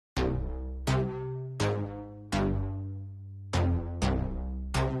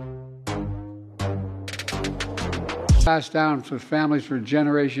Passed down to families for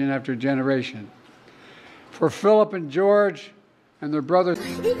generation after generation. For Philip and George and their brothers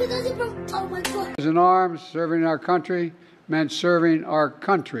in arms, serving our country meant serving our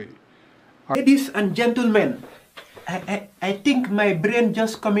country. Ladies and gentlemen, I think my brain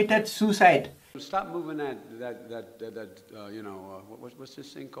just committed suicide. Stop moving that what's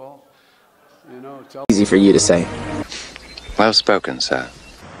this thing called? You know, it's easy for you to say. Well spoken, sir.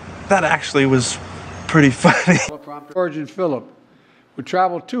 That actually was pretty funny. George and Philip would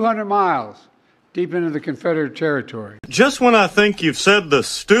travel 200 miles deep into the Confederate territory. Just when I think you've said the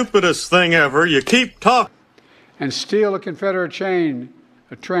stupidest thing ever, you keep talking. And steal a Confederate train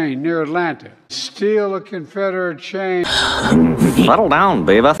near Atlanta. Steal a Confederate train. Settle down,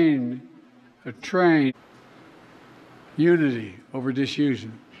 baby. A train. Unity over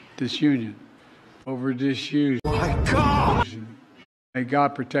disunion. Disunion over disunion. My God! May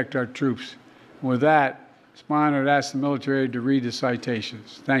God protect our troops. With that, it's my honor to ask the military to read the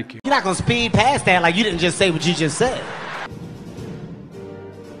citations. Thank you. You're not going to speed past that like you didn't just say what you just said.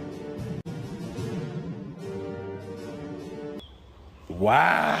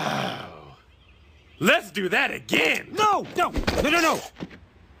 Wow. Let's do that again. No, no, no, no, no.